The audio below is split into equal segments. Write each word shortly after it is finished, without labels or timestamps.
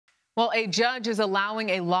Well, a judge is allowing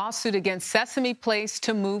a lawsuit against Sesame Place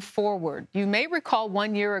to move forward. You may recall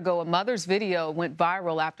 1 year ago, a mother's video went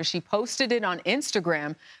viral after she posted it on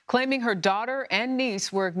Instagram, claiming her daughter and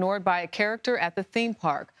niece were ignored by a character at the theme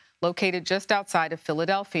park, located just outside of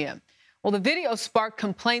Philadelphia. Well, the video sparked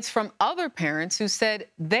complaints from other parents who said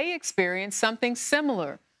they experienced something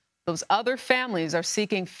similar. Those other families are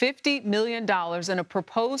seeking $50 million in a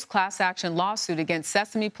proposed class action lawsuit against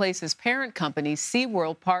Sesame Place's parent company,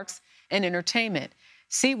 SeaWorld Parks and Entertainment.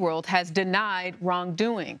 SeaWorld has denied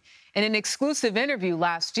wrongdoing. In an exclusive interview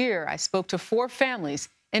last year, I spoke to 4 families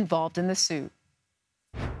involved in the suit.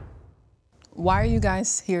 Why are you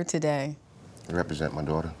guys here today? To represent my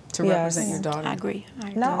daughter. To represent your daughter. I agree.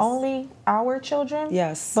 Not only our children,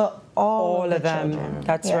 yes, but all of them. Children.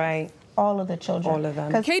 That's yes. right. All of the children. All of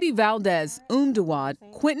them. Katie Valdez, Dawad,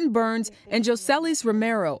 Quentin Burns, and Joselis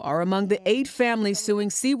Romero are among the 8 families suing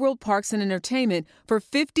SeaWorld Parks and Entertainment for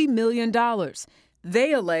 $50 million.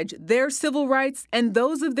 They allege their civil rights and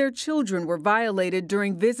those of their children were violated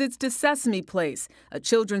during visits to Sesame Place, a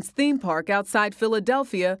children's theme park outside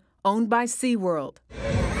Philadelphia owned by SeaWorld.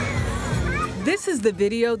 This is the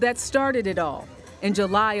video that started it all. In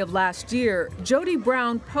July of last year, Jody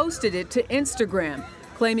Brown posted it to Instagram,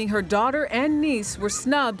 claiming her daughter and niece were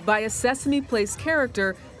snubbed by a Sesame Place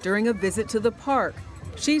character during a visit to the park.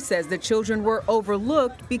 She says the children were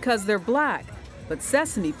overlooked because they're black, but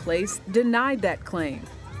Sesame Place denied that claim.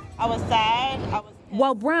 I was sad.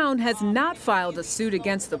 While Brown has not filed a suit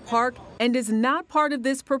against the park and is not part of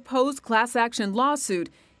this proposed class action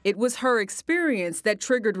lawsuit, it was her experience that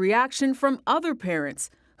triggered reaction from other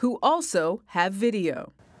parents who also have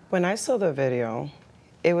video. When I saw the video,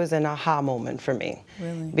 it was an aha moment for me.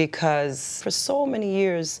 Really? Because for so many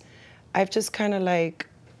years, I've just kind of like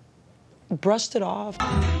brushed it off.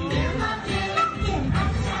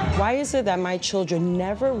 Why is it that my children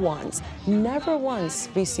never once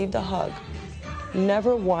received a hug,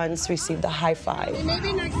 never once received a high five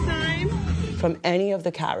maybe next time from any of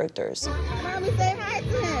the characters? Mommy, say hi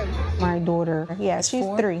to him. My daughter, yeah, she's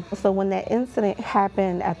 4? 3. So when that incident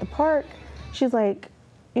happened at the park, she's like,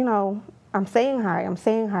 you know, I'm saying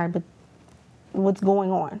hi, but what's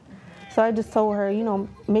going on? So I just told her, you know,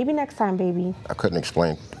 maybe next time, baby. I couldn't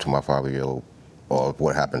explain to my 5-year-old or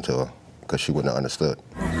what happened to her because she wouldn't have understood.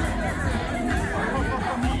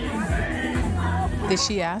 Did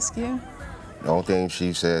she ask you? The only thing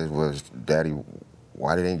she said was, "Daddy,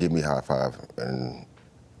 why they didn't give me a high five?" And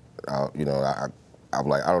I'm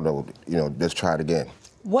like, I don't know, let's try it again.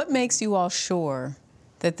 What makes you all sure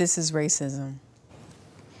that this is racism?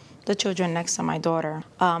 The children next to my daughter,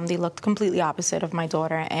 they looked completely opposite of my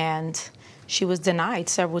daughter, and she was denied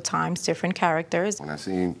several times, different characters. When I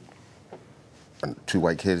seen 2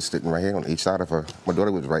 white kids sitting right here on each side of her, my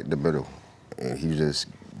daughter was right in the middle, and he just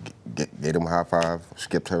gave him a high five,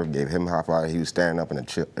 skipped her, gave him a high five. He was standing up,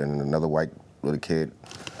 and another white little kid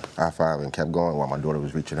high five and kept going while my daughter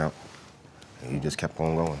was reaching out, and he just kept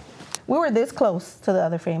on going. We were this close to the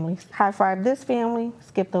other families. High-fived this family,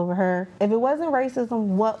 skipped over her. If it wasn't racism,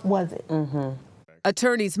 what was it?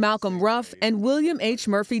 Attorneys Malcolm Ruff and William H.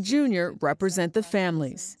 Murphy Jr. represent the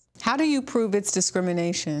families. How do you prove it's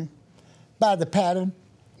discrimination? By the pattern.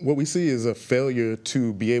 What we see is a failure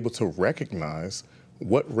to be able to recognize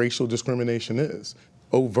what racial discrimination is.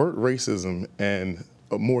 Overt racism and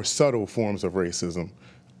more subtle forms of racism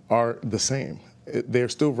are the same. They're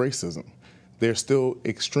still racism. There's still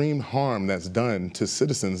extreme harm that's done to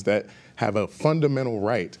citizens that have a fundamental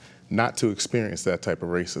right not to experience that type of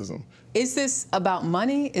racism. Is this about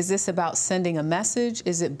money? Is this about sending a message?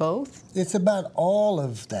 Is it both? It's about all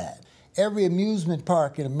of that. Every amusement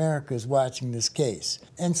park in America is watching this case.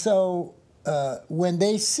 And so when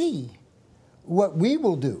they see what we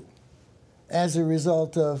will do as a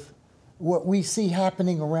result of what we see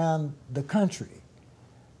happening around the country,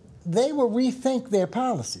 they will rethink their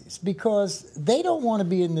policies because they don't want to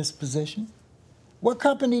be in this position. What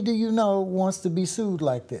company do you know wants to be sued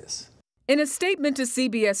like this? In a statement to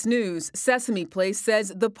CBS News, Sesame Place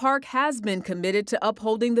says the park has been committed to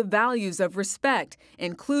upholding the values of respect,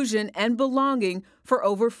 inclusion, and belonging for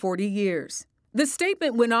over 40 years. The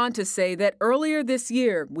statement went on to say that earlier this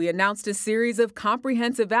year, we announced a series of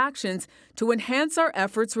comprehensive actions to enhance our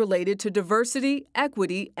efforts related to diversity,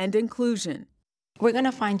 equity, and inclusion. We're going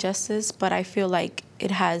to find justice, but I feel like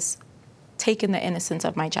it has taken the innocence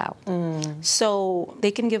of my child. So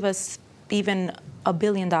they can give us even $1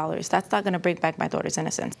 billion. That's not going to bring back my daughter's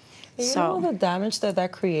innocence. You know the damage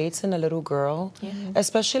that creates in a little girl? Yeah.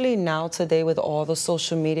 Especially now today with all the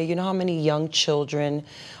social media. You know how many young children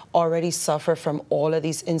already suffer from all of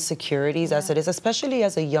these insecurities as it is, especially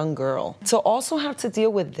as a young girl. To also have to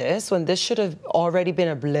deal with this when this should have already been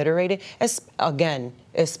obliterated, again,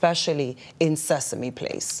 especially in Sesame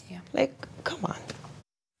Place. Yeah. Like, come on.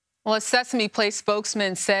 Well, a Sesame Place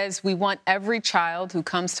spokesman says we want every child who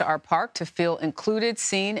comes to our park to feel included,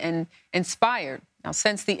 seen, and inspired. Now,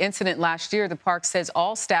 since the incident last year, the park says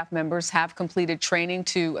all staff members have completed training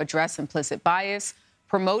to address implicit bias,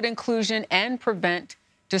 promote inclusion, and prevent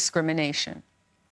discrimination.